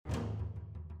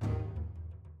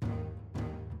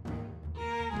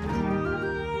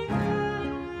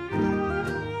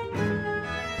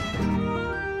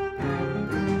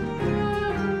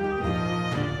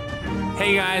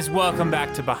Hey guys, welcome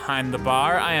back to Behind the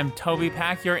Bar. I am Toby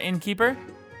Pack, your innkeeper.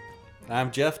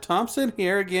 I'm Jeff Thompson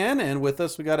here again, and with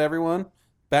us we got everyone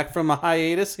back from a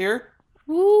hiatus here.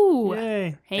 Woo!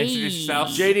 Yay. Hey. Introduce yourself.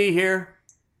 JD here.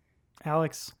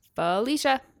 Alex.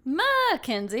 Felicia.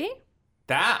 Mackenzie.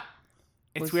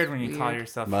 It's Was weird when you call weird.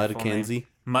 yourself Mud your full name. Kenzie.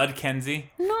 Mud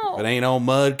Kenzie. No. But ain't no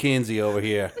Mud Kenzie over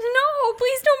here. No,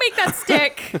 please don't make that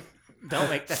stick. Don't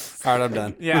make that. All right, I'm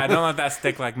done. Yeah, don't let that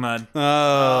stick like mud.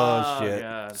 Oh, shit.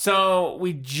 God. So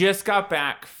we just got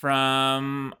back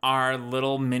from our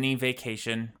little mini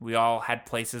vacation. We all had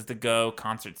places to go,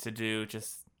 concerts to do,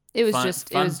 It was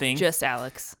Fun things. just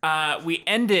Alex. we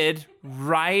ended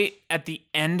right at the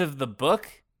end of the book.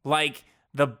 Like,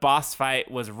 the boss fight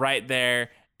was right there,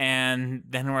 and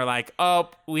then we're like, oh,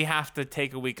 we have to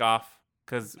take a week off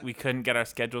because we couldn't get our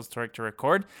schedules to work to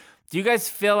record. Do you guys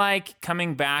feel like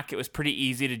coming back, it was pretty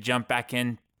easy to jump back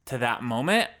into that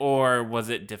moment, or was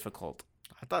it difficult?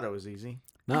 I thought it was easy.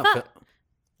 No,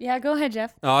 Yeah, go ahead,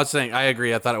 Jeff. I was saying, I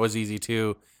agree. I thought it was easy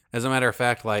too. As a matter of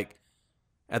fact, like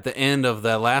at the end of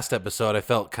the last episode, I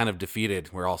felt kind of defeated.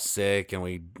 We're all sick and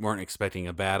we weren't expecting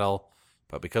a battle.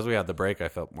 But because we had the break, I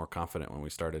felt more confident when we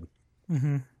started.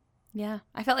 Mm-hmm. Yeah,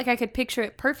 I felt like I could picture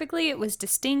it perfectly. It was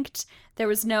distinct. There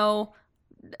was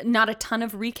not a ton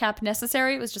of recap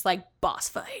necessary. It was just like boss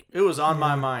fight. It was on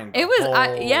my mind. It was,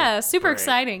 the super whole break.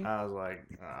 exciting. I was like,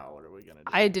 oh, what are we gonna do?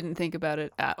 I didn't think about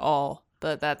it at all,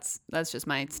 but that's just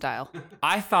my style.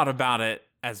 I thought about it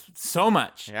as so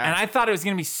much, Yeah. and I thought it was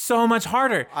going to be so much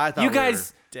harder. I thought you we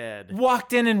guys were dead.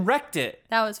 walked in and wrecked it.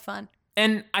 That was fun.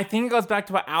 And I think it goes back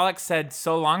to what Alex said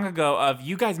so long ago of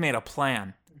you guys made a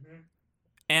plan.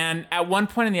 And at one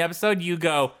point in the episode, you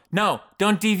go, no,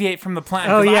 don't deviate from the plan.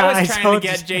 'Cause Oh, yeah, I was I trying told to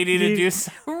get you. JD to do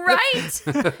so.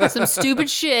 Right? Some stupid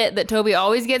shit that Toby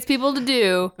always gets people to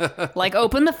do, like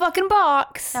open the fucking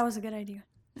box. That was a good idea.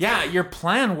 Yeah, your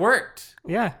plan worked.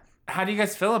 Yeah. How do you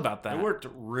guys feel about that? It worked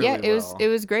really Yeah, it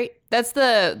was great. This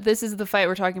is the fight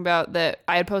we're talking about that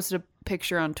I had posted a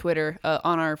picture on Twitter,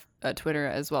 on our Twitter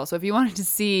as well. So if you wanted to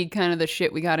see kind of the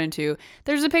shit we got into,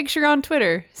 there's a picture on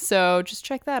Twitter. So just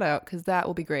check that out because that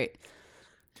will be great.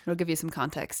 It'll give you some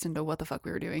context into what the fuck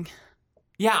we were doing.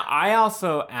 Yeah, I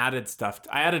also added stuff.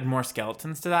 I added more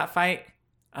skeletons to that fight.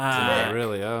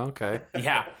 Really? Oh, okay.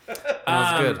 Yeah. That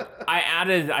was good. I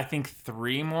added, I think,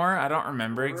 3 more. I don't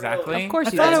remember exactly. Of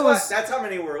course you thought did. it was- That's how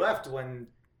many were left when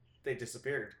they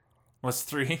disappeared. Was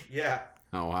 3? Yeah,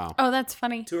 Oh, wow. Oh, that's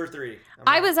funny. 2 or 3.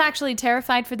 I was actually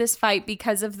terrified for this fight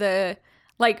because of the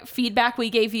feedback we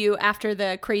gave you after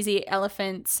the crazy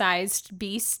elephant-sized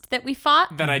beast that we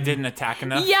fought. That I didn't attack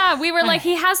enough? Yeah, we were like,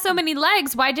 he has so many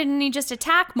legs. Why didn't he just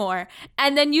attack more?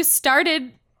 And then you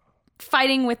started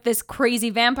fighting with this crazy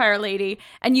vampire lady,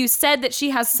 and you said that she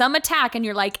has some attack, and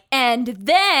you're like, and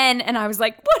then, and I was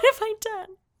like, what have I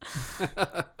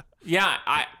done? Yeah,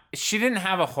 she didn't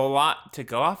have a whole lot to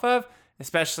go off of,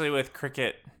 especially with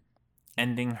Cricket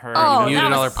ending her. Oh, Muted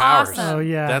that all was her powers. awesome. Oh,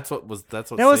 yeah. That's what that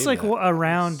was saved like that.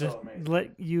 around So to amazing.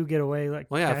 let you get away. Like,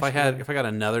 Well, yeah, Cash if I got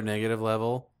another negative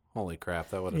level, holy crap,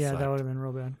 that would have Yeah, sucked. that would have been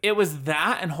real bad. It was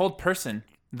that and hold person.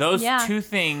 Those Yeah. 2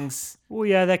 things. Well,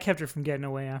 yeah, that kept her from getting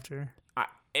away after.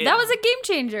 That was a game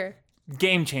changer.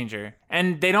 game changer.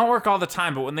 And they don't work all the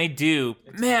time, but when they do,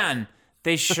 man,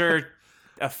 they sure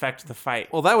affect the fight.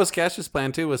 Well, that was Cash's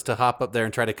plan too, was to hop up there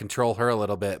and try to control her a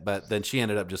little bit, but then she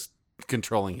ended up just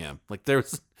controlling him. Like there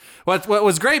was what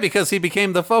was great because he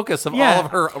became the focus of Yeah. all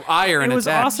of her ire and It was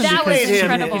attack. awesome That because was he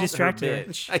incredible.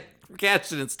 distracted her. Cash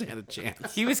didn't stand a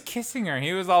chance. He was kissing her.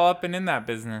 He was all up and in that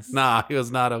business. Nah, he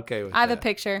was not okay with I have a that.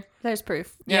 picture. There's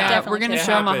proof. Yeah, Definitely we're gonna It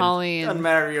show happened. Mahali Doesn't and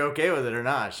matter if you're okay with it or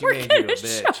not. She made you a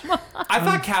bitch. I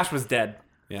thought Cash was dead.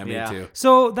 Yeah, me Yeah. too.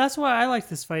 So that's why I like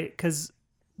this fight, because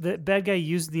the bad guy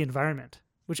used the environment,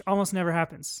 which almost never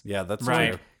happens. Yeah, that's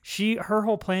Right. true. Her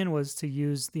whole plan was to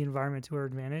use the environment to her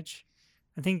advantage.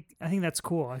 I think that's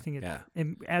cool. I think it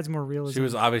adds more realism. She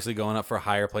was obviously going up for a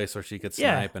higher place where she could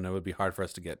Yeah. snipe, and it would be hard for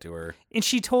us to get to her. And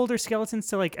she told her skeletons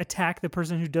to like attack the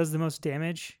person who does the most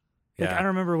damage. Like Yeah. I don't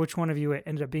remember which one of you it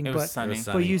ended up being, It was Sunny. It was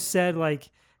but Sunny. you said like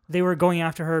they were going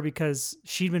after her because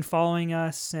she'd been following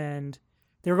us, and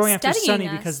they were going after Studying Sunny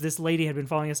us. because this lady had been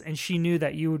following us, and she knew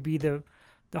that you would be the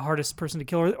hardest person to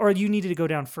kill, or you needed to go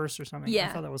down first or something. Yeah.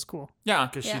 I thought that was cool. Yeah.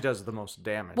 Because Yeah. she does the most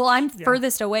damage. Well, I'm Yeah.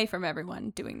 furthest away from everyone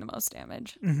doing the most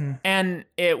damage. And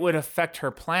it would affect her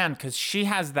plan because she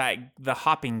has the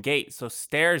hopping gait, so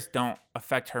stairs don't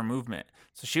affect her movement.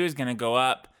 So she was gonna go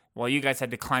up while you guys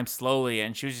had to climb slowly,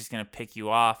 and she was just gonna pick you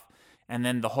off. And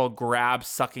then the whole grab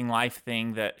sucking life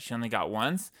thing that she only got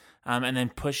once, and then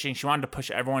pushing. She wanted to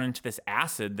push everyone into this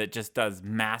acid that just does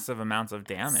massive amounts of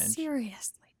damage.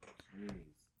 Seriously.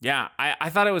 Yeah, I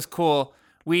thought it was cool.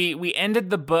 We ended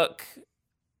the book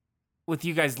with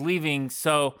you guys leaving.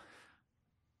 So,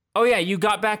 oh yeah, you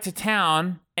got back to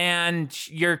town and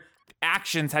your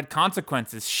actions had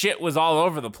consequences. Shit was all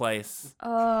over the place.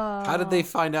 Oh. How did they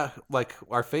find out, like,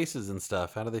 our faces and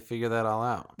stuff? How did they figure that all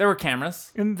out? There were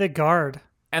cameras And the guard.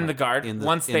 and the guard. In the,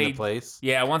 once in they the place?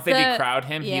 Yeah, once they The- decrowed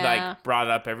him, he yeah. like brought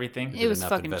up everything. It was enough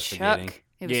fucking investigating. Chuck.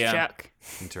 It was Yeah. Chuck.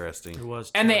 Interesting. It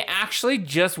was. And they Chuck. actually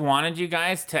just wanted you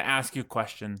guys to ask you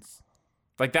questions.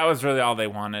 Like that was really all they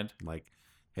wanted. Like,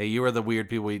 hey, you are the weird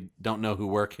people we don't know who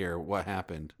work here. What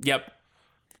happened? Yep.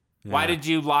 Why Yeah. did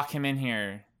you lock him in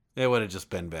here? It would have just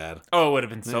been bad. Oh, it would have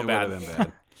been so it bad. would have been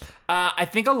bad. I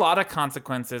think a lot of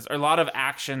consequences or a lot of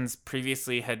actions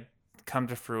previously had come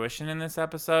to fruition in this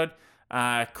episode.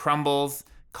 Crumbles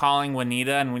calling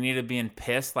Juanita and Juanita being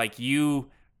pissed. Like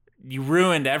you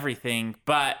ruined everything.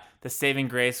 But the saving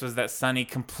grace was that Sunny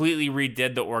completely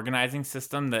redid the organizing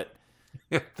system that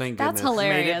Thank That's goodness.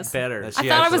 hilarious. Made it better. That I she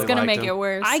thought I was actually gonna liked make him. it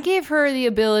worse. I gave her the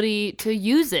ability to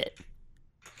use it.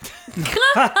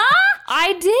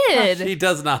 I did. She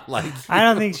does not like I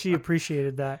don't think she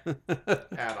appreciated that.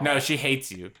 At all. no, she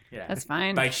hates you. Yeah. That's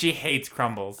fine. Like she hates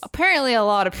Crumbles. Apparently, a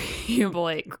lot of people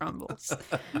hate Crumbles.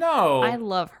 No. I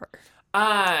love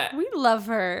her. we love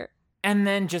her. And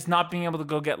then just not being able to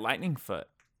go get Lightning Foot.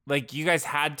 Like you guys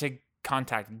had to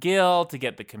contact Gil to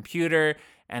get the computer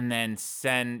and then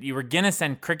you were gonna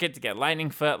send Cricket to get Lightning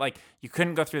Foot. Like you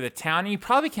couldn't go through the town and you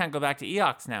probably can't go back to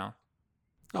Eox now.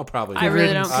 Oh, probably. I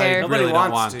really don't I care. Nobody really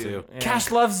don't wants want to. Yeah.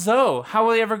 Cash loves Zoe. How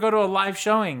will he ever go to a live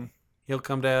showing? He'll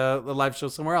come to the live show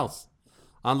somewhere else.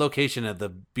 On location at the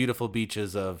beautiful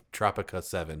beaches of Tropica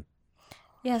 7.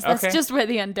 Yes, that's Okay. just where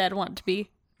the undead want to be.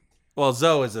 Well,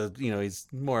 Zoe is he's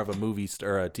more of a movie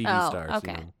star or a TV Oh, star. so,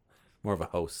 okay. more of a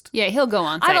host. Yeah, he'll go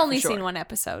on. Site I've for only sure. seen one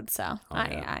episode, so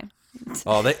yeah.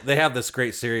 Oh, they have this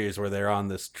great series where they're on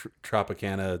this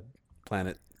Tropicana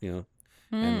planet,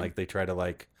 and like they try to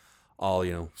like all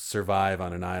survive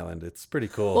on an island. It's pretty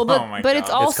cool. Well, but Oh my but it's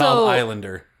God. it's called also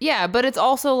Islander. yeah, but it's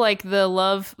also like the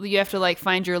love. You have to like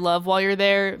find your love while you're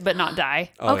there, but not die.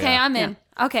 Oh, okay, yeah. I'm in.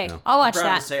 Okay, No. I'll watch Proud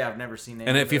that. to say I've never seen any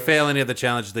And of if you those. fail any of the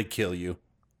challenges, they kill you.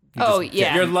 Oh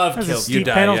yeah, Your love That's a kills You steep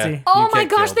die, penalty. yeah. Oh You my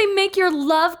get gosh, killed. they make your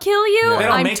love kill you? They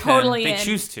don't I'm make totally them. They in.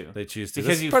 choose to. They choose to.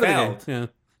 Because That's you part of the failed. game.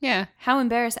 Yeah. yeah. How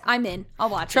embarrassing. I'm in. I'll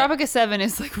watch it. Tropica 7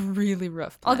 is like really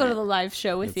rough. I'll go to planet. the live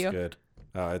show with It's you. good.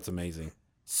 Oh, it's amazing.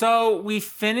 So we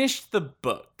finished the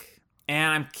book,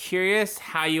 and I'm curious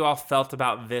how you all felt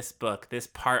about this book, this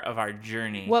part of our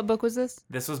journey. What book was this?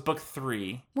 This was book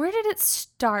 3. Where did it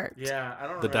start? Yeah, I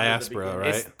don't The remember diaspora, beginning.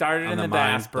 right? It started On in the the mine-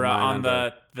 diaspora the mine on on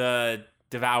the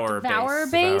Devourer Devourer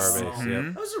base. base? Devourer base, Mhm.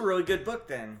 yeah. That was a really good book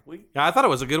then. Yeah, I thought it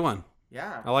was a good one.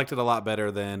 Yeah. I liked it a lot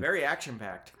better than Very action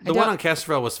packed. the one don't- on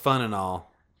Kestrel was fun and all,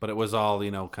 but it was all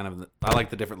kind of. I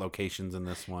like the different locations in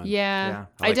this one. Yeah, Yeah.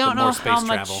 I I, like the don't more know space how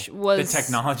much travel. was The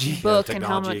technology. book Yeah, and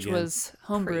how technology much again. was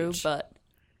homebrew, Preach. but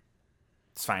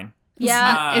It's fine.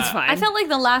 Yeah. it's fine. I felt like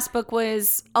the last book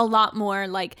was a lot more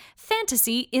like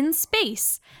fantasy in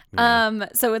space.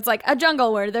 So it's like a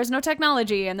jungle where there's no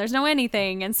technology and there's no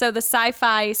anything. And so the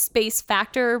sci-fi space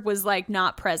factor was like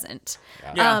not present.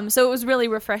 Yeah. So it was really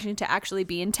refreshing to actually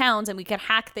be in towns and we could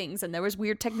hack things and there was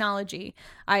weird technology.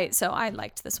 So I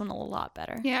liked this one a lot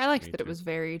better. yeah, I liked that it was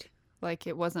varied. Like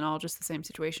it wasn't all just the same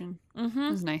situation. Mm-hmm.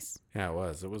 It was nice. Yeah, it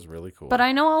was. It was really cool. But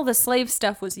I know all the slave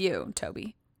stuff was you,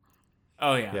 Toby.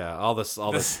 Oh yeah. yeah, all this,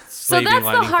 So slaving, that's the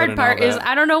lightning foot hard and all part is that.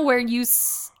 I don't know where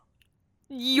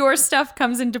your stuff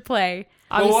comes into play.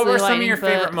 Well, what were some of Lightning your Foot.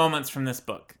 favorite moments from this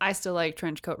book? I still like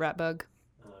Trenchcoat Rat Bug.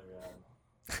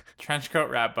 Trenchcoat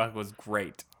Rat Bug was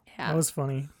great. Yeah. That was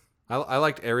funny. I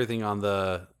liked everything on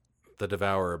the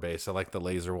Devourer base. I liked the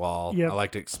laser wall. Yep. I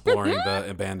liked exploring the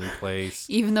abandoned place.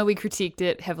 Even though we critiqued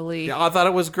it heavily. Yeah, I thought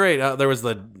it was great. There was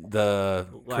the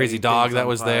crazy Lighting dog things that on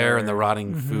was there, and the fire.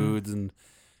 rotting foods, and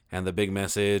the big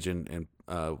message, and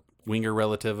winger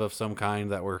relative of some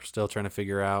kind that we're still trying to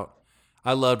figure out.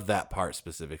 I loved that part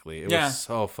specifically. It Yeah. was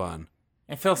so fun.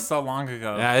 It feels so long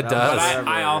ago. Yeah, it That does. was But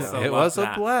I also it loved was a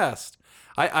that. blast.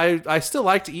 I still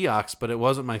liked Eox, but it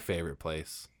wasn't my favorite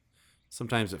place.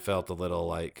 Sometimes it felt a little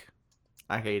like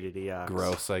I hated Eox.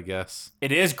 gross, I guess.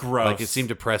 It is gross. Like it seemed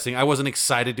depressing. I wasn't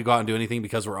excited to go out and do anything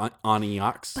because we're on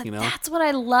Eox, But you know? that's what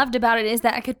I loved about it is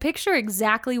that I could picture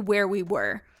exactly where we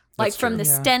were. Like That's from true. the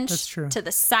Yeah, stench that's true. to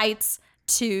the sights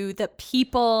to the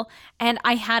people. And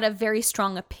I had a very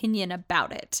strong opinion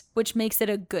about it, which makes it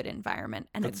a good environment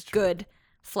and That's a true. good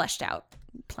fleshed out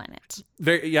planet.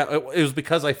 It was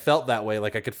because I felt that way.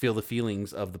 Like I could feel the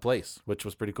feelings of the place, which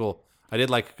was pretty cool. I did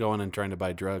like going and trying to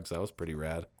buy drugs. That was pretty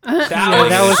rad. That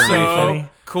was pretty so funny.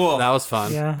 cool. That was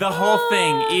fun. Yeah. The whole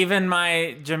thing, even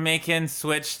my Jamaican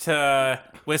switch to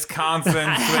Wisconsin.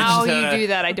 How switch you to do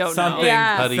that, I don't something. know.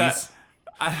 Yeah. Putties.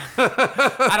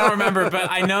 I don't remember,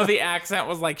 but I know the accent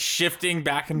was like shifting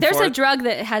back and There's forth. a drug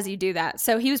that has you do that.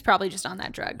 So he was probably just on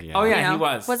that drug. Yeah. Oh yeah, You know? he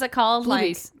was. What's it called?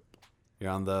 Bluebies.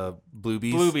 You're on the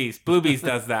Bluebies. Bluebies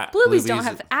does that. Like bluebies don't Bluebies.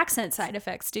 have accent side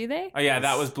effects, do they? Oh yeah,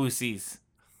 that was Blue Seas.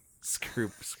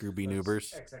 Scrooby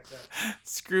Noobers.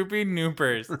 Scroopy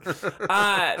Noopers.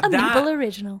 A Maple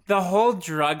original. The whole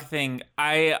drug thing,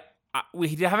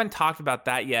 we haven't talked about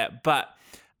that yet, but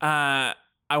I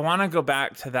want to go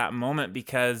back to that moment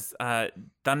because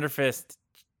Thunderfist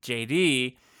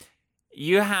JD,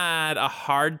 you had a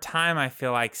hard time, I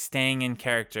feel like, staying in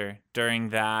character during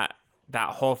that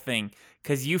whole thing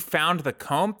because you found the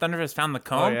comb. Thunderfist found the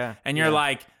comb, yeah. and you're Yeah.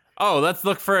 like, oh, let's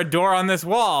look for a door on this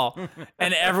wall.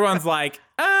 And everyone's like,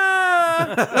 did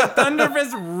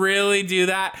Thunderfist really do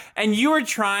that? And you were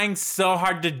trying so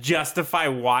hard to justify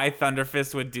why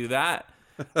Thunderfist would do that.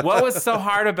 What was so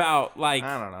hard about, like,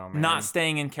 I don't know, man. not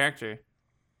staying in character?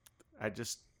 I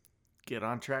just get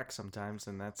on track sometimes,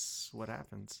 and that's what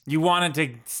happens. You wanted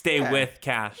to stay Yeah. with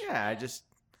Cash. Yeah, I just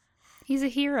He's a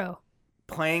hero.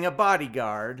 playing a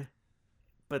bodyguard,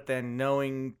 but then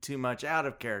knowing too much out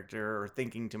of character or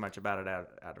thinking too much about it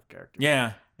out of character.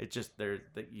 Yeah. It's just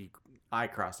I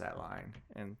cross that line,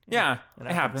 and Yeah, it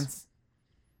it happens.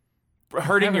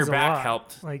 Hurting your Happens a back lot.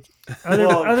 helped. Like other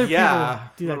Well,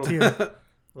 people do that too.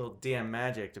 Little DM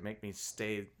magic to make me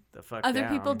stay the fuck Other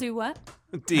down. people do what?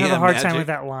 I have a hard time magic. with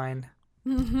that line.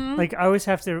 Mm-hmm. Like I always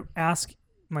have to ask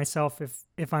myself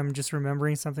if I'm just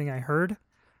remembering something I heard,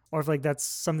 or if like that's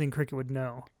something Cricket would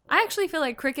know. I actually feel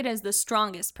like Cricket is the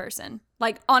strongest person.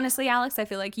 Like, honestly, Alex, I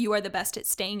feel like you are the best at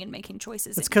staying and making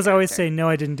choices. It's in because I always character. say no,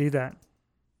 I didn't do that.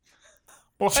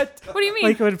 What? What do you mean?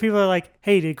 Like when people are like,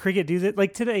 "Hey, did Cricket do that?"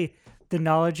 Like today, the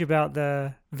knowledge about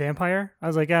the vampire, I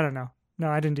was like, I don't know. No,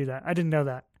 I didn't do that. I didn't know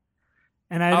that.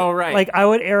 And I, Oh, right. like, I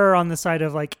would err on the side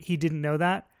of like he didn't know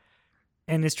that,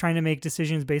 and is trying to make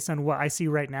decisions based on what I see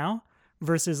right now,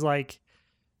 versus like,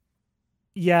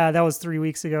 yeah, that was 3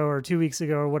 weeks ago or 2 weeks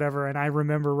ago or whatever, and I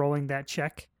remember rolling that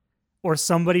check, or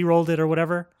somebody rolled it or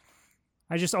whatever.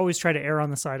 I just always try to err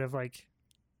on the side of like,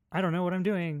 I don't know what I'm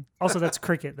doing. Also, that's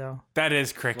Cricket though. That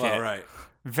is Cricket. Well, right.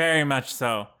 Very much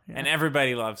so. Yeah. And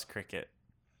everybody loves Cricket.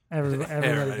 Everybody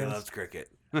Everybody does. loves cricket.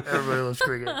 Everybody loves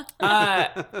Cricket.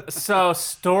 So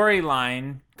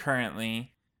storyline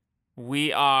currently,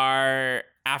 we are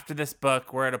after this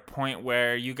book, we're at a point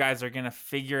where you guys are gonna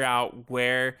figure out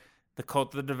where the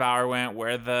Cult of the Devourer went,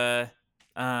 where the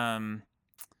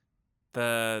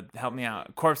help me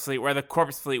out, Corpse Fleet, where the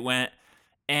Corpse Fleet went,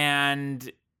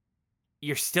 and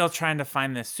you're still trying to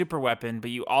find this super weapon, but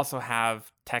you also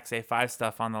have Tex A5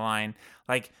 stuff on the line.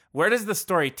 Like, where does the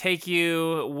story take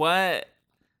you? What,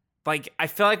 like, I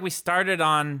feel like we started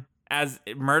on as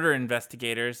murder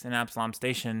investigators in Absalom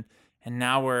Station, and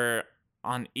now we're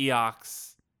on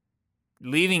Eox,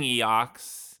 leaving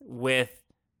Eox with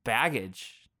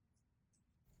baggage.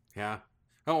 Yeah.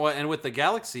 Oh, well, and with the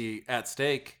galaxy at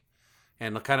stake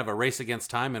and kind of a race against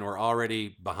time, and we're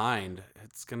already behind,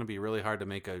 it's going to be really hard to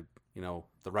make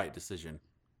the right decision.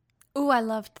 Ooh, I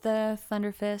loved the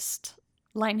Thunderfist,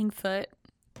 Lightning Foot,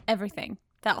 everything.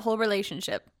 That whole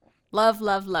relationship. Loved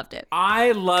it.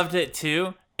 I loved it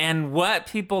too. And what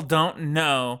people don't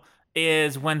know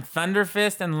is when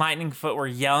Thunderfist and Lightningfoot were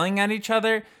yelling at each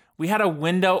other, we had a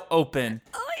window open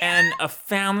and a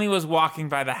family was walking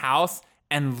by the house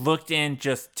and looked in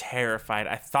just terrified.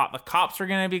 I thought the cops were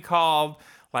going to be called,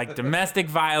 like domestic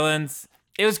violence.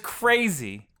 It was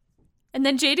crazy. And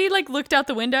then JD like looked out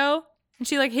the window and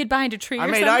she like hid behind a tree I or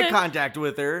made something. eye contact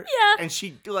with her. Yeah. And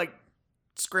she like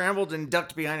scrambled and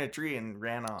ducked behind a tree and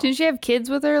ran off. Didn't she have kids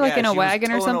with her, like Yeah, in a she was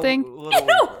wagon or towing something? A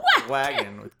little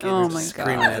wagon with kids. Oh my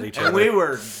Screaming god. at each And other. we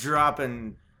were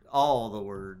dropping all the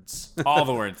words. All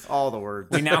the words. All the words.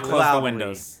 We now close the Loudly.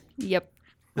 windows. Yep.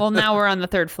 Well, now we're on the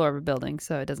third floor of a building,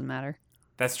 so it doesn't matter.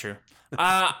 That's true.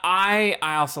 I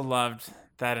also loved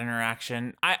that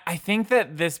interaction. I think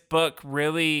that this book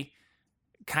really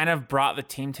kind of brought the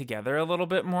team together a little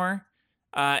bit more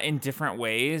in different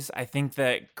ways. I think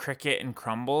that Cricket and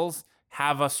Crumbles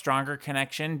have a stronger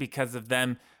connection because of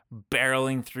them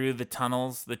barreling through the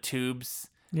tunnels, the tubes,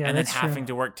 Yeah, and then that's true. having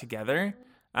to work together.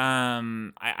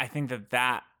 I think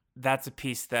that's a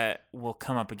piece that will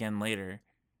come up again later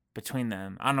between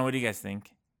them. I don't know. What do you guys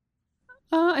think?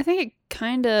 I think it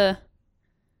kind of.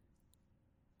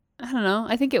 I don't know.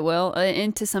 I think it will,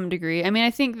 and to some degree. I mean, I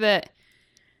think that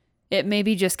it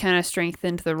maybe just kind of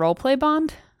strengthened the roleplay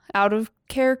bond out of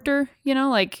character, you know,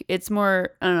 like it's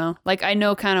more, I don't know, like I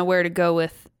know kind of where to go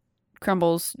with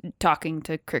Crumbles talking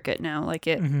to Cricket now. Like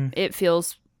it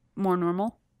feels more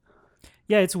normal.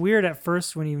 Yeah, it's weird at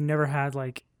first when you've never had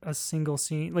like a single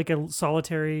scene, like a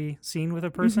solitary scene with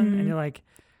a person, and you're like,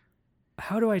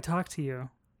 how do I talk to you?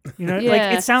 You know, Yeah.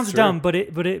 like it sounds True. dumb, but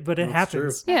it That's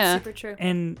happens. true. Yeah. Super true.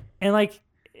 And like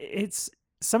it's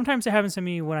sometimes it happens to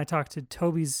me when I talk to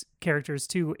Toby's characters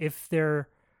too, if they're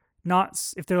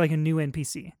like a new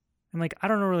NPC. I'm like, I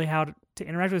don't know really how to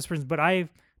interact with this person, but I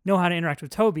know how to interact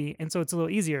with Toby, and so it's a little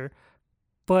easier.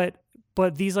 But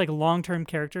these like long-term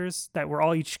characters that we're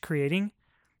all each creating,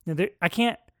 you know, I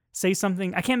can't say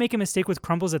something, I can't make a mistake with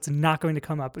Crumbles that's not going to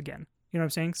come up again. You know what I'm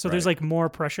saying? So there's Right. like more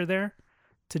pressure there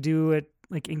to do it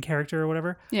like in character or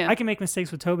whatever. Yeah. I can make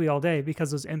mistakes with Toby all day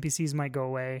because those NPCs might go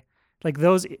away. Like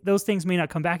those things may not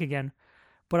come back again.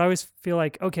 But I always feel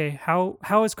like, okay, how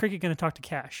is Cricket going to talk to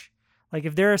Cash? Like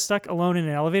if they're stuck alone in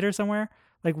an elevator somewhere,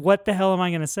 like what the hell am I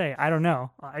going to say? I don't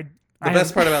know. The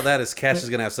best part about that is Cash is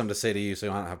going to have something to say to you, so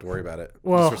you don't have to worry about it.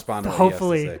 Well, just respond to what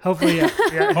hopefully, he has to say. hopefully,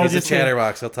 yeah. He'll He's a just say-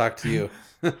 chatterbox. He'll talk to you.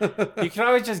 You can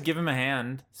always just give him a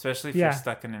hand, especially if Yeah. you're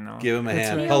stuck in an elevator. Give him a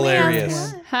hand. right.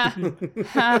 Hilarious.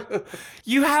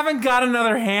 You haven't got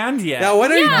another hand yet. Now,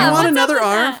 what are you want what's another up with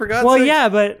arm that? for God's Well, sake? yeah,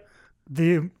 but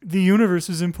the universe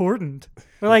is important.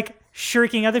 We're like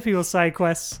shirking other people's side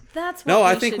quests. That's what No,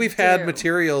 I we think should we've had do.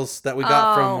 materials that we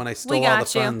got Oh, from when I we stole all the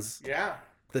got you. funds Yeah.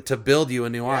 to build you a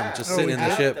new arm, Yeah. just Oh, sitting we in the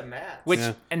have ship. the mats. Which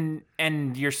Yeah.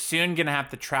 and you're soon gonna have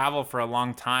to travel for a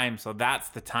long time, so that's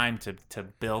the time to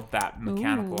build that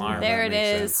mechanical Ooh, arm. there that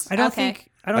it makes is. sense. I don't Okay.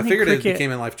 think I don't I think figured Cricket, it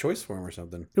became a life choice for him or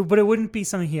something. but it wouldn't be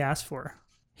something he asked for.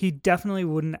 He definitely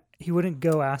wouldn't. He wouldn't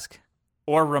go ask.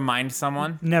 Or remind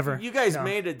someone. Never. You guys No.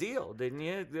 made a deal, didn't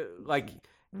you? Like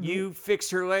you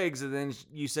fixed her legs, and then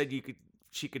you said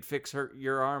she could fix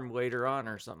your arm later on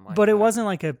or something like that. But it wasn't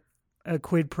like a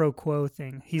quid pro quo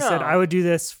thing. He said, No. "I would do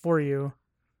this for you.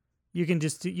 You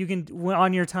can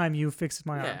on your time. You fix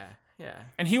my arm." Yeah, yeah.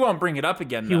 And he won't bring it up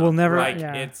again. He though. will never- Like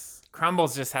yeah. it's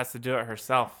Crumbles just has to do it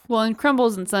herself. Well, and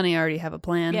Crumbles and Sunny already have a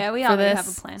plan. Yeah, we for already this,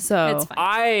 have a plan. So It's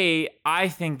fine. I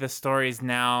think the story's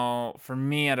now for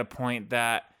me at a point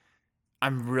that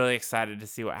I'm really excited to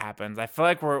see what happens. I feel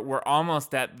like we're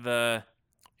almost at the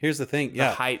Here's the thing.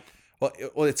 Yeah. height. Well,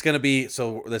 it's going to be,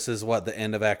 so this is what, the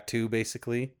end of Act 2,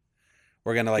 basically?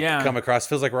 We're going to, like, Yeah. come across,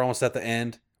 feels like we're almost at the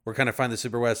end. We're going to find the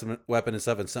super weapon and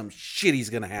stuff, and something shitty's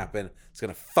going to happen. It's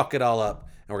going to fuck it all up,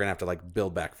 and we're going to have to, like,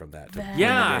 build back from that. To win the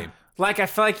Yeah, game. like I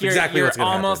feel like you're Exactly what's gonna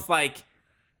almost happen. like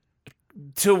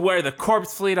to where the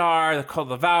corpse fleet are, the Cold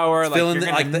Devour. Like Still in you're the,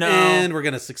 gonna like, the know. end, we're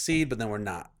going to succeed, but then we're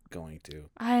not going to.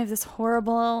 I have this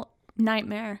horrible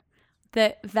nightmare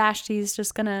that Vashti's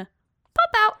just gonna pop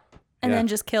out and Yeah. then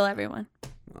just kill everyone.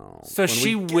 Oh, So when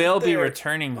she we- will be there.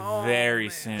 returning very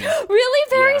soon. Really?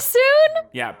 Very Yeah. soon?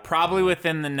 Yeah, probably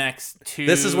within the next 2.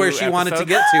 This is where she wanted to episodes.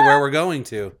 get to, where we're going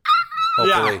to.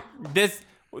 Hopefully. Yeah, this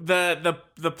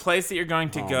the place that you're going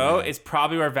to Oh, go man. is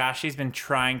probably where Vashti's been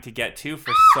trying to get to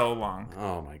for so long.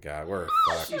 Oh my god, we're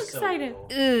fucked. I'm excited.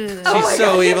 She's my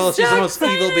so God, evil. I'm She's so the most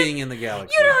evil excited. being in the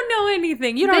galaxy. You don't know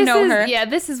anything. You don't know her. Yeah,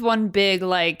 this is one big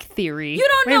like theory. You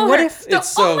don't Wait, know what her. if- The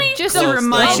It's so only Just close, a though.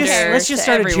 reminder. Let's just to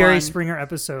start a Jerry everyone. Springer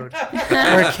episode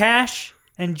where Cash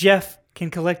and Jeff can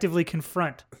collectively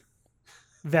confront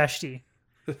Vashti.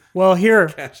 Well,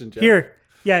 Cash and Jeff. here,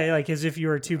 yeah, like as if you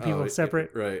were two people Oh,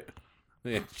 separate. Right.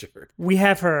 Yeah, sure. We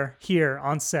have her here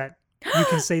on set. You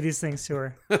can say these things to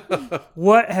her.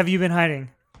 What have you been hiding?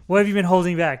 What have you been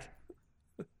holding back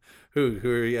Who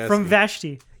are you asking? from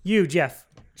Vashti? You, Jeff.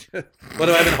 What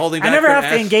have I been holding back I never from have to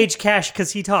Ash? engage Cash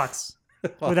because he talks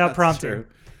Well, without that's prompting.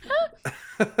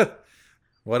 true.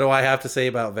 What do I have to say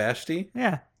about Vashti?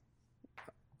 Yeah,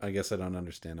 I guess I don't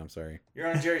understand. I'm sorry. You're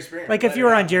on Jerry Springer. like if you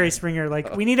were on Jerry Springer,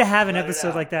 like we need to have an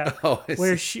episode like that Oh, I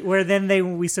where see. where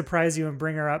then we surprise you and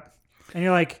bring her up, and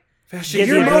you're like, Vashti, Get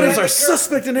your the- motives are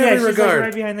suspect in yeah, every she's like regard.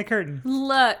 right behind the curtain.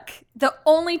 Look, the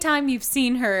only time you've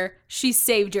seen her, she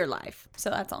saved your life. So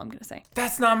that's all I'm gonna say.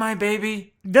 That's not my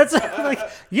baby. That's like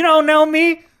you don't know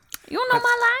me. You don't know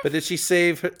my life. But did she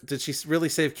save? Did she really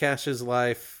save Cash's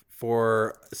life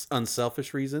for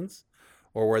unselfish reasons,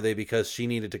 or were they because she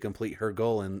needed to complete her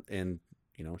goal and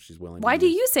you know she's willing? Why to do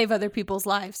use- you save other people's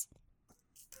lives?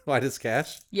 Why does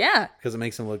Cash? Yeah. Because it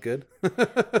makes him look good.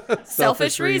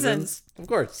 Selfish reasons. Of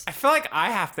course. I feel like I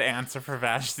have to answer for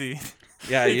Vashti.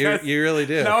 Yeah, you Because you really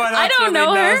do. No one else I don't really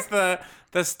know her. knows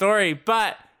the story.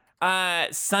 But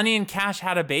Sunny and Cash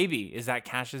had a baby. Is that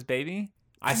Cash's baby?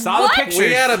 I saw What? the pictures.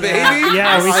 We had a baby.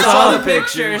 Yeah, we I saw the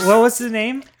pictures. What was the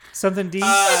name? Something D.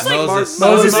 Moses.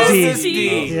 Moses D.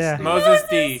 D. Yeah. Moses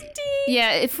D.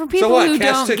 Yeah, for people So what? who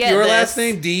Cash don't took get your this, last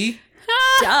name, D?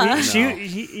 Duh.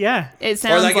 Yeah. it Or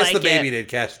sounds I guess like the baby it. did.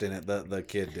 Cash didn't. The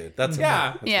kid did. That's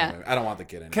Yeah. that's Yeah. fine. I don't want the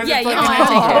kid in it. 'Cause Yeah, it's you like don't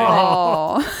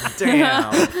have to hear it.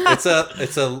 Oh, Damn.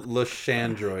 It's a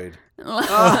Lushandroid.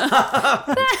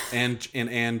 and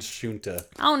Shunta.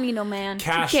 I don't need no man.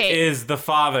 Cash Okay. is the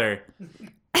father.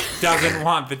 Doesn't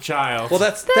want the child. Well,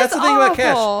 that's the thing about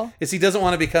awful. Cash is he doesn't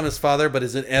want to become his father, but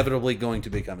is inevitably going to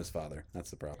become his father. That's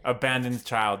the problem. Abandoned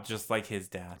child, just like his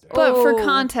dad. but for Oh.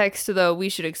 context, though, we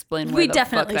should explain where We the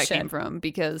definitely fuck that came should. from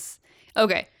because,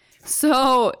 okay,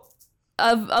 so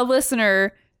a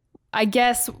listener, I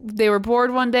guess they were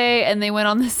bored one day and they went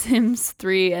on The Sims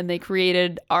 3 and they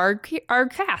created our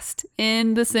cast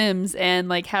in The Sims and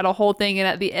like had a whole thing. And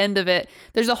at the end of it,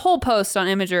 there's a whole post on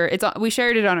Imager. We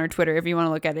shared it on our Twitter if you want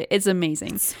to look at it. It's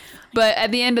amazing. But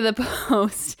at the end of the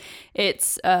post,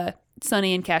 it's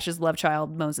Sunny and Cash's love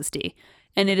child, Moses D.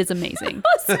 And it is amazing.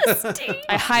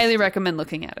 I highly recommend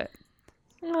looking at it.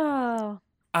 Oh.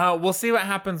 We'll see what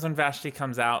happens when Vashti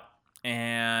comes out,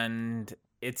 and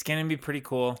it's gonna be pretty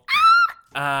cool.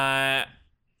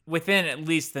 Within at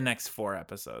least the next 4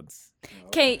 episodes.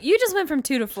 Kate, you just went from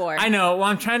 2 to 4. I know. Well,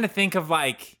 I'm trying to think of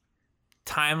like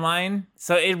timeline.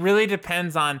 So it really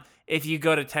depends on if you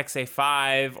go to Texas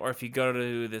 5 or if you go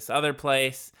to this other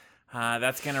place.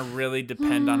 That's gonna really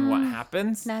depend on what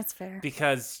happens. That's fair.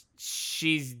 Because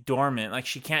she's dormant. Like,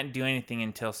 she can't do anything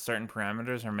until certain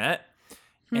parameters are met.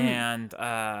 And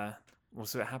we'll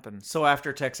see what happens. So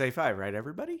after Tex A5, right,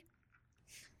 everybody?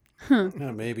 Yeah,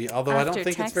 maybe. Although I don't After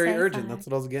think it's very Texas urgent. Five. That's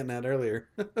what I was getting at earlier.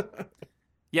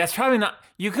 Yeah, it's probably not.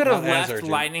 You could have Not as left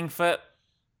urgent. Lightningfoot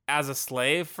as a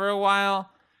slave for a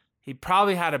while. He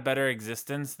probably had a better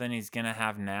existence than he's going to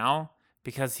have now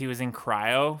because he was in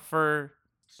cryo for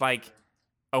like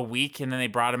a week and then they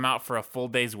brought him out for a full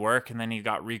day's work and then he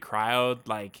got re-cryoed.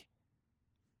 Like,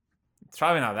 it's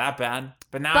probably not that bad.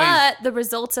 But now But the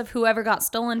results of whoever got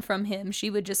stolen from him, she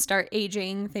would just start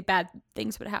aging. Bad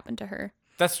things would happen to her.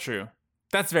 that's true.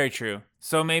 That's very true.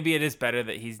 So maybe it is better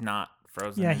that he's not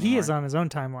frozen Yeah, he anymore. is on his own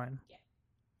timeline.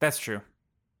 That's true.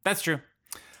 That's true.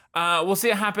 We'll see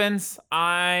what happens.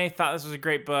 I thought this was a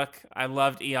great book. I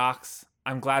loved Eox.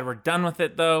 I'm glad we're done with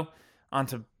it, though. On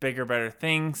to bigger, better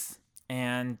things.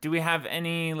 And do we have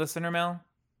any listener mail?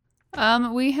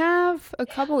 We have a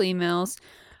couple emails.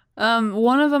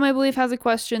 One of them, I believe, has a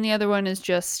question. The other one is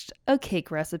just a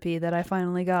cake recipe that I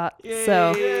finally got.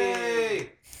 So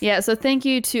yeah, so thank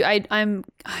you to I'm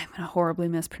gonna horribly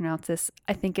mispronounce this.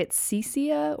 I think it's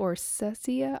Cecia or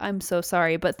Cecia. I'm so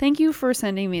sorry, but thank you for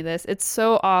sending me this. It's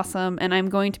so awesome, and I'm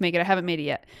going to make it. I haven't made it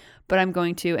yet, but I'm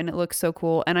going to, and it looks so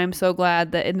cool. And I'm so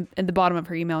glad that in the bottom of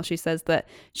her email, she says that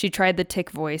she tried the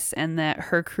tick voice and that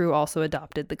her crew also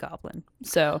adopted the goblin.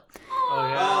 So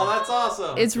Oh, that's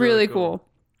awesome. it's really cool.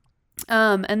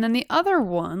 And then the other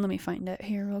one, let me find it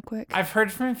here real quick. I've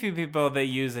heard from a few people that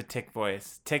use a Tick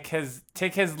voice. Tick has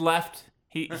left.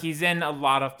 He's in a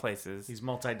lot of places. He's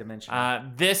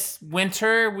multidimensional. This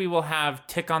winter we will have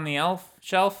Tick on the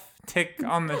shelf. Tick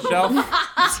on the shelf.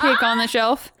 Tick on the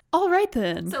shelf. All right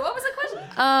then. So what was the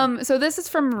question? So this is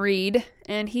from Reed,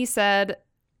 and he said,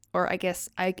 or I guess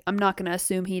I'm not going to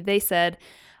assume they said,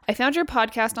 I found your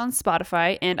podcast on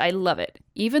Spotify and I love it.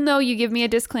 Even though you give me a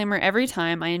disclaimer every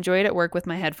time, I enjoy it at work with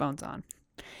my headphones on.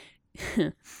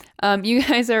 You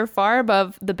guys are far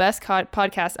above the best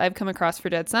podcast I've come across for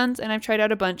Dead Sons, and I've tried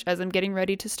out a bunch as I'm getting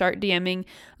ready to start DMing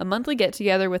a monthly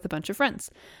get-together with a bunch of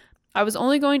friends. I was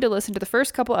only going to listen to the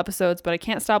first couple episodes, but I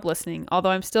can't stop listening,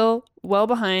 although I'm still well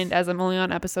behind as I'm only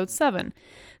on episode 7.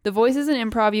 The voices and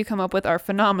improv you come up with are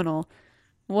phenomenal.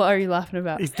 What are you laughing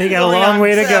about? They got a long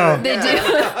way to go. They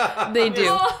do. They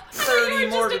do. 30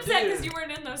 more to do. you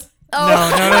weren't in those. No.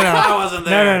 I wasn't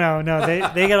there. No.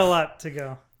 They got a lot to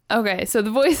go. Okay, so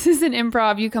the voices and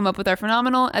improv you come up with are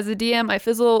phenomenal. As a DM, I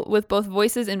fizzle with both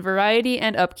voices in variety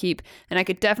and upkeep, and I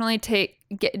could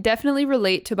definitely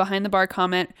relate to Behind the Bar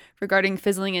comment regarding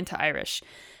fizzling into Irish.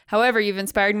 However, you've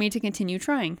inspired me to continue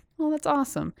trying. Well, that's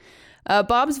awesome.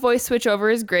 Bob's voice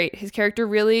switchover is great. His character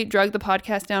really drug the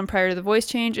podcast down prior to the voice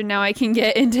change, and now I can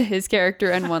get into his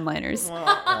character and one-liners.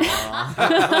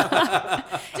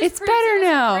 It's better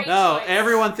now. No,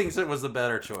 everyone thinks it was the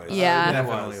better choice. Yeah. It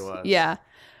Definitely was. was. Yeah.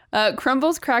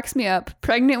 Crumbles cracks me up.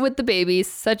 Pregnant with the babies,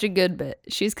 such a good bit.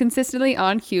 She's consistently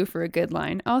on cue for a good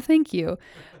line. Oh, thank you.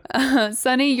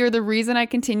 Sunny, you're the reason I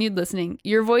continued listening.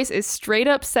 Your voice is straight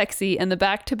up sexy, and the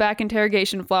back-to-back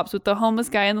interrogation flops with the homeless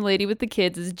guy and the lady with the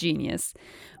kids is genius.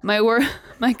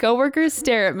 My coworkers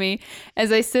stare at me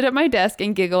as I sit at my desk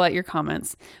and giggle at your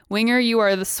comments. Winger, you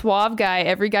are the suave guy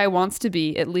every guy wants to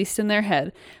be, at least in their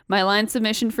head. My line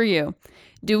submission for you.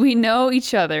 Do we know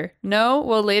each other? No?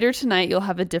 Well, later tonight you'll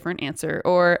have a different answer.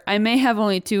 Or, I may have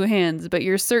only 2 hands, but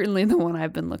you're certainly the one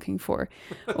I've been looking for.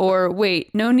 Or, wait,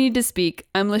 no need to speak.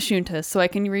 I'm Lashunta, so I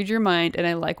can read your mind and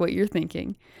I like what you're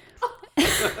thinking.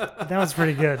 That was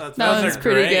pretty good. That Those one's are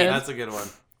pretty great. good. That's a good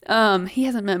one. He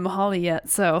hasn't met Mahali yet,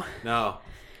 so No.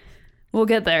 we'll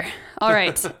get there. All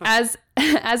right.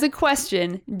 As a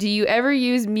question, do you ever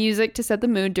use music to set the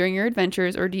mood during your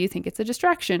adventures, or do you think it's a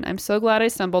distraction? I'm so glad I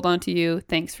stumbled onto you.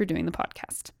 Thanks for doing the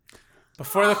podcast.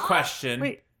 Before the question,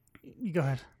 Wait, you go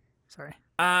ahead. Sorry.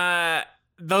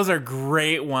 those are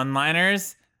great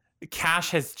one-liners.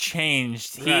 Cash has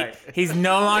changed. Right. He's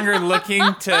no longer looking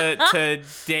to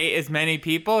date as many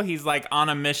people. He's like on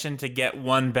a mission to get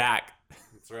one back.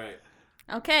 That's right.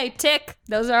 Okay, tick.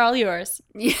 Those are all yours.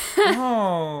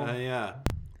 Oh. Yeah.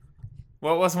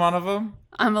 What was one of them?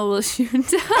 I'm a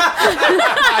Lashunta.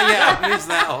 Yeah, use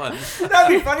that one.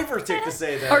 That'd be funny for Tick to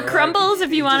say that. Or right? Crumbles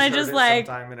if you wanna heard just, it like-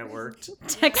 sometime and it worked.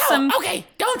 Text some. Okay,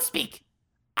 don't speak.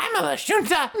 I'm a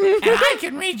Lashunta, and I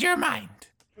can read your mind.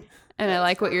 And I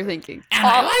like what you're thinking. And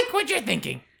I like what you're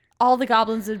thinking. All the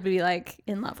goblins would be like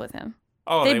in love with him.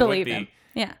 Oh, They would believe be. him.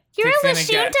 Yeah. Tick's gonna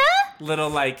get little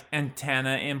like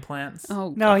antenna implants.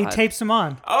 Oh, No, he God. tapes them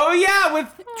on. Oh yeah, with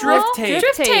drift tape.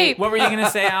 Drift tape. What were you gonna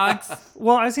say, Alex?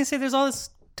 Well, I was gonna say there's all this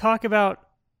talk about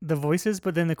the voices,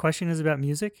 but then the question is about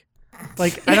music.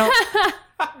 Like I don't.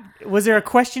 Was there a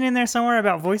question in there somewhere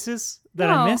about voices that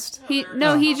I missed? He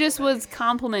just was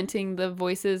complimenting the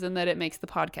voices and that it makes the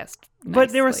podcast. But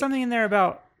nice, there was like- something in there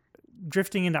about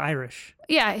drifting into Irish.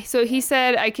 Yeah, so he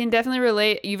said, I can definitely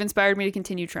relate. You've inspired me to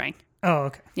continue trying. Oh,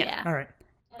 okay. Yeah. All right.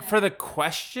 For the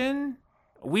question,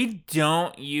 we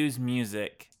don't use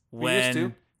music We used when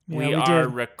to. we Yeah, we are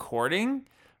did. recording.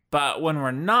 But when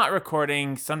we're not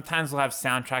recording, sometimes we'll have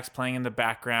soundtracks playing in the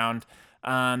background.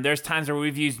 There's times where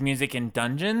we've used music in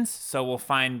dungeons, so we'll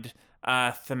find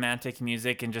thematic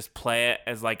music and just play it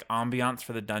as like ambiance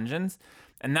for the dungeons.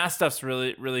 And that stuff's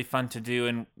really, really fun to do.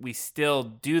 And we still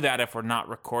do that if we're not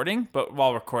recording. But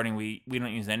while recording, we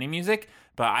don't use any music.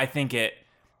 But I think it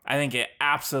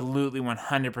absolutely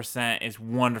 100% is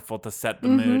wonderful to set the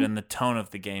mood and the tone of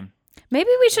the game. Maybe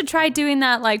we should try doing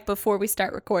that like before we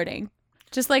start recording.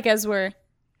 Just like as we're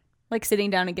like sitting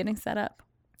down and getting set up.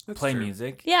 That's Play true.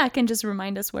 music. Yeah, it can just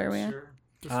remind us where we are. Sure.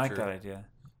 I like true. that idea.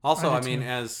 Also, I I do mean, too.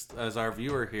 as our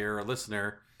viewer here, or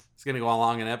listener, is going to go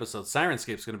along an episode,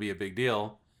 Sirenscape's going to be a big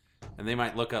deal, and they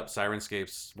might look up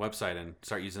Sirenscape's website and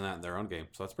start using that in their own game.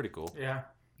 So that's pretty cool. Yeah.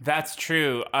 That's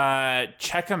true.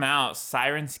 Check them out,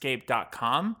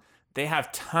 Sirenscape.com. They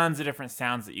have tons of different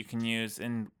sounds that you can use,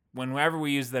 and whenever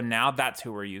we use them now, that's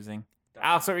who we're using.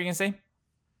 Alex, what were you gonna say?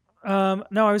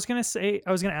 No, I was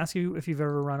gonna ask you if you've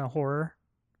ever run a horror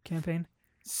campaign.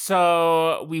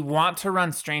 So we want to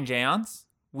run Strange Aeons.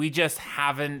 We just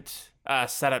haven't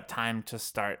set up time to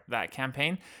start that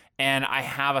campaign. And I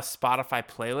have a Spotify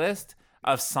playlist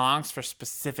of songs for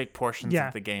specific portions Yeah.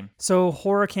 of the game. So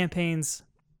horror campaigns,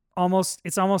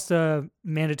 it's almost a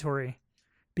mandatory,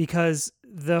 because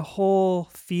the whole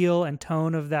feel and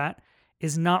tone of that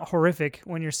is not horrific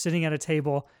when you're sitting at a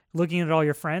table looking at all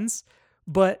your friends,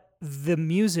 but the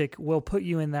music will put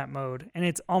you in that mode, and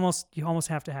you almost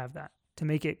have to have that to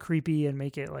make it creepy and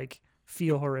make it like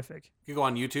feel horrific. You can go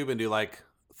on YouTube and do like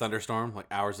Thunderstorm, like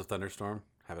Hours of Thunderstorm.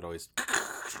 Have it always.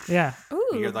 Yeah, You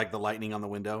hear Ooh. like the lightning on the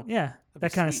window. yeah, be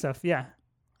that kind of sweet. stuff. Yeah,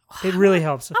 it really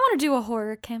helps. I want to do a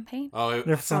horror campaign. Oh, They're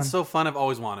that sounds fun. so fun. I've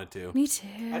always wanted to. Me too.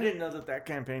 I didn't know that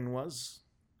campaign was.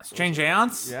 Strange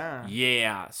Aeons? Yeah.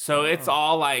 Yeah. So it's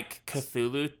all like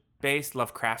Cthulhu based,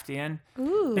 Lovecraftian.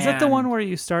 Ooh. Is that the And- one where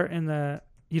you start in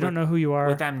you don't know who you are?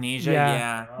 With amnesia,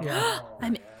 Yeah. yeah. Yeah.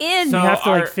 I'm in. So- You have to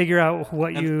like our- figure out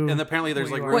what you. And apparently there's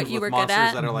what like you are. rooms What you with were good monsters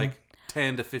at. that are like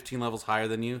 10 to 15 levels higher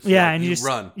than you. So Yeah, like, and you just-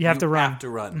 run. you have to run. have to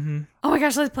run. Mhm. Oh my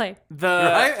gosh, let's play. The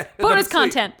Right? Bonus That's sweet.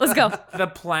 content. Let's go. the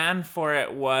plan for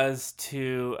it was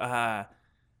to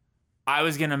I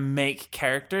was gonna make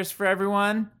characters for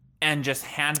everyone and just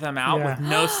hand them out Yeah. with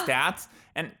no stats,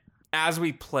 and as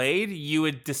we played you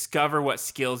would discover what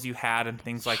skills you had and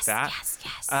things like that,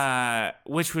 Yes.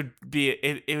 which would be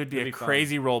it would be It'd a be fun.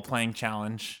 crazy role-playing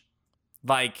challenge,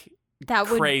 like That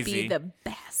would crazy. be the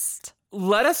best.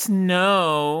 let us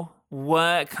know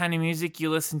what kind of music you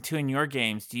listen to in your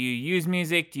games. Do you use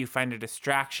music? Do you find a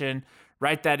distraction?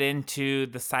 write that into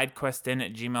the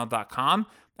sidequestin@gmail.com.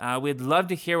 We'd love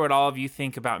to hear what all of you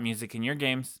think about music in your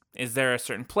games. Is there a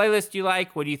certain playlist you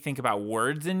like? What do you think about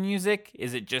words in music?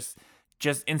 Is it just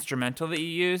instrumental that you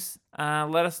use?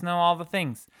 Let us know all the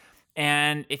things.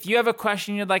 And if you have a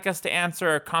question you'd like us to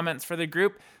answer or comments for the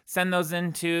group, send those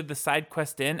into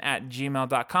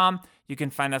thesidequestin@gmail.com. You can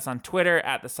find us on Twitter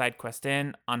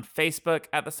 @thesidequestin, on Facebook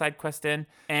 @thesidequestin.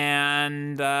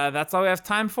 And that's all we have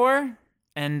time for.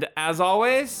 And as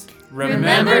always,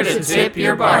 remember to tip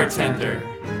your bartender.